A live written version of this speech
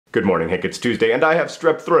Good morning, Hank. It's Tuesday, and I have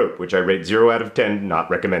strep throat, which I rate 0 out of 10, not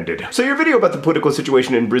recommended. So your video about the political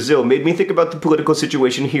situation in Brazil made me think about the political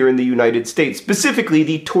situation here in the United States, specifically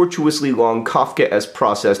the tortuously long Kafkaesque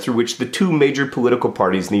process through which the two major political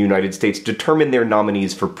parties in the United States determine their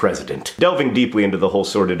nominees for president. Delving deeply into the whole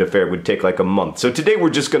sordid affair would take like a month, so today we're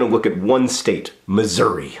just gonna look at one state,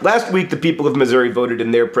 Missouri. Last week, the people of Missouri voted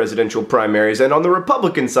in their presidential primaries, and on the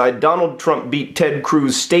Republican side, Donald Trump beat Ted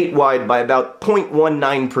Cruz statewide by about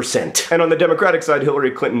 0.19%. And on the Democratic side, Hillary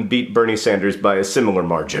Clinton beat Bernie Sanders by a similar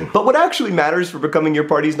margin. But what actually matters for becoming your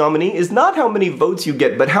party's nominee is not how many votes you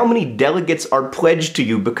get, but how many delegates are pledged to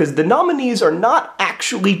you, because the nominees are not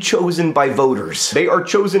actually chosen by voters. They are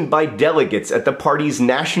chosen by delegates at the party's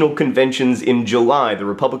national conventions in July. The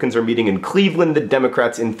Republicans are meeting in Cleveland, the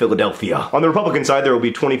Democrats in Philadelphia. On the Republican side, there will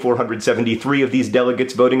be 2,473 of these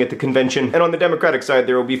delegates voting at the convention, and on the Democratic side,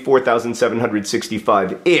 there will be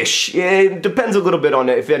 4,765-ish. It depends a little bit on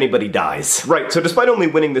if anybody dies. Right, so despite only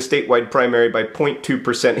winning the statewide primary by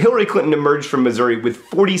 0.2%, Hillary Clinton emerged from Missouri with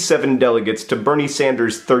 47 delegates to Bernie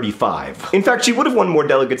Sanders' 35. In fact, she would have won more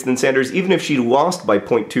delegates than Sanders even if she lost by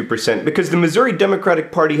 0.2%, because the Missouri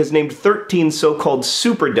Democratic Party has named 13 so-called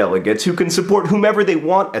superdelegates who can support whomever they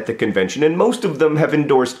want at the convention, and most of them have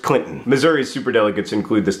endorsed Clinton. Missouri's superdelegates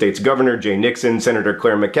include the state's governor, Jay Nixon, Senator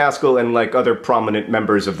Claire McCaskill, and like other prominent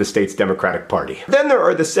members of the state's Democratic Party. Then there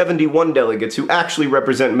are the 71 delegates who actually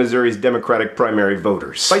represent Missouri's Democratic primary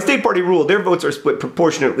voters. By state party rule, their votes are split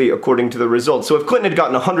proportionately according to the results, so if Clinton had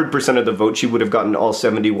gotten 100% of the vote, she would have gotten all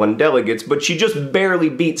 71 delegates, but she just barely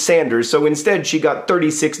beat Sanders, so instead she got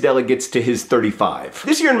 36 delegates to his 35.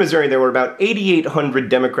 This year in Missouri, there were about 8,800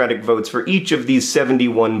 Democratic votes for each of these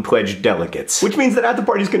 71 pledged delegates, which means that at the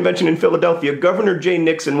party's convention in Philadelphia, Governor Jay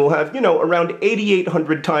Nixon will have, around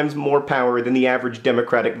 8,800 times more power than the average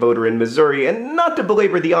Democratic voter in Missouri, and not to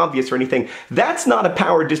belabor the obvious or anything, that's not a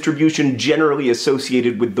power distribution generally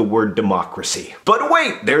associated with the word democracy. But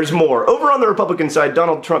wait, there's more. Over on the Republican side,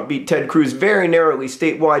 Donald Trump beat Ted Cruz very narrowly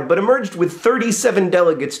statewide, but emerged with 37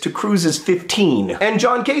 delegates to Cruz's 15. And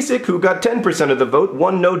John Kasich, who got 10% of the vote,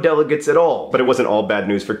 won no delegates at all. But it wasn't all bad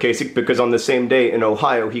news for Kasich, because on the same day in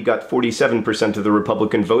Ohio, he got 47% of the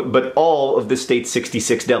Republican vote, but all of the state's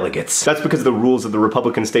 66 delegates. That's because the rules of the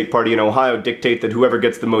Republican state party in Ohio dictate that whoever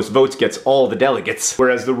gets the most votes gets all the delegates,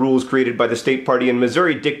 whereas the rules created by the state party in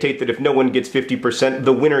Missouri dictate that if no one gets 50%,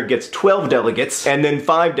 the winner gets 12 delegates, and then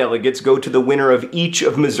 5 delegates go to the winner of each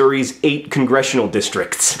of Missouri's 8 congressional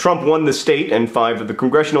districts. Trump won the state and 5 of the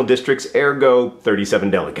congressional districts, ergo 37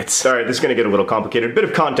 delegates. Alright, this is gonna get a little complicated. A bit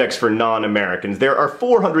of context for non-Americans. There are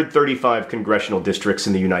 435 congressional districts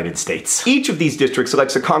in the United States. Each of these districts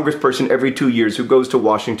elects a congressperson every 2 years who goes to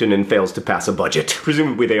Washington and fails to pass a budget.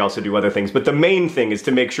 Presumably they also do other things, but the main thing is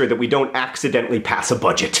to make sure that we don't accidentally pass a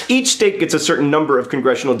budget. Each state gets a certain number of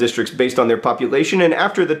congressional districts based on their population, and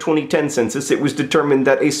after the 2010 census, it was determined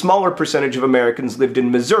that a smaller percentage of Americans lived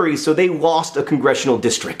in Missouri, so they lost a congressional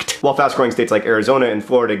district, while fast-growing states like Arizona and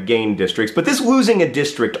Florida gained districts. But this losing a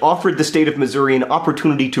district offered the state of Missouri an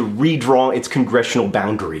opportunity to redraw its congressional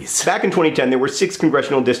boundaries. Back in 2010, there were 6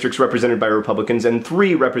 congressional districts represented by Republicans and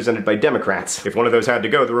 3 represented by Democrats. If one of those had to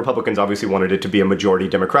go, the Republicans obviously wanted it to be a majority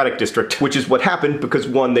Democratic district, which is what happened because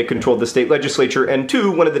 1, they controlled the state legislature, and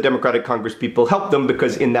 2, one of the Democratic congresspeople helped them,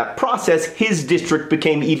 because in that process, his district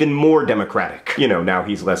became even more Democratic. Now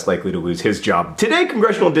he's less likely to lose his job. Today,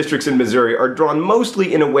 congressional districts in Missouri are drawn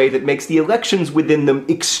mostly in a way that makes the elections within them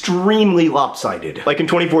extremely lopsided. Like in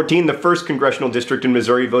 2014, the 1st congressional district in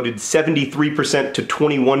Missouri voted 73% to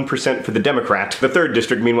 21% for the Democrat. The 3rd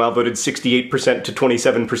district, meanwhile, voted 68% to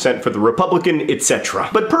 27% for the Republican, etc.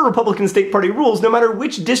 But per Republican state party rules, no matter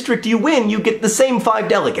which district you win, you get the same 5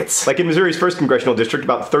 delegates. Like in Missouri's 1st congressional district,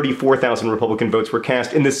 about 34,000 Republican votes were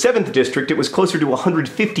cast. In the 7th district, it was closer to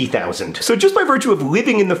 150,000. So just by virtue of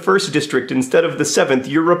living in the 1st district instead of the 7th,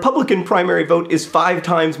 your Republican primary vote is 5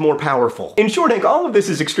 times more powerful. In short, Hank, all of this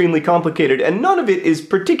is extremely complicated, and none of it is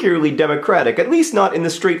particularly democratic, at least not in the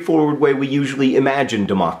straightforward way we usually imagine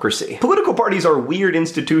democracy. Political parties are weird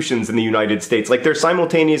institutions in the United States, like they're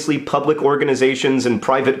simultaneously public organizations and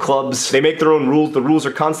private clubs. They make their own rules, the rules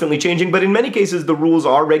are constantly changing, but in many cases the rules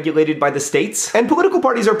are regulated by the states. And political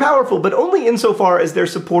parties are powerful, but only insofar as their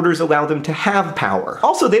supporters allow them to have power.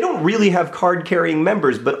 Also, they don't really have card-carrying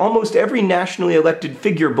members, but almost every nationally elected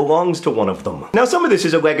figure belongs to one of them. Now, some of this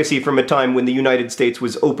is a legacy from a time when the United States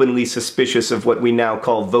was openly suspicious of what we now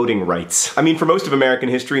call voting rights. I mean, for most of American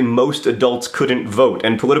history, most adults couldn't vote,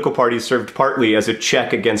 and political parties served partly as a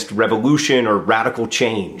check against revolution or radical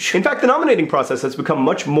change. In fact, the nominating process has become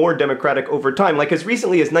much more democratic over time. Like as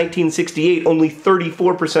recently as 1968, only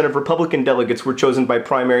 34% of Republican delegates were chosen by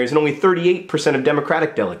primaries, and only 38% 100% of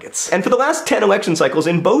Democratic delegates. And for the last 10 election cycles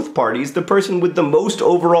in both parties, the person with the most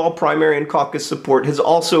overall primary and caucus support has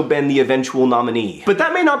also been the eventual nominee. But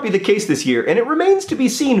that may not be the case this year, and it remains to be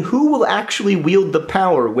seen who will actually wield the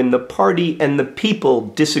power when the party and the people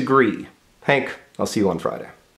disagree. Hank, I'll see you on Friday.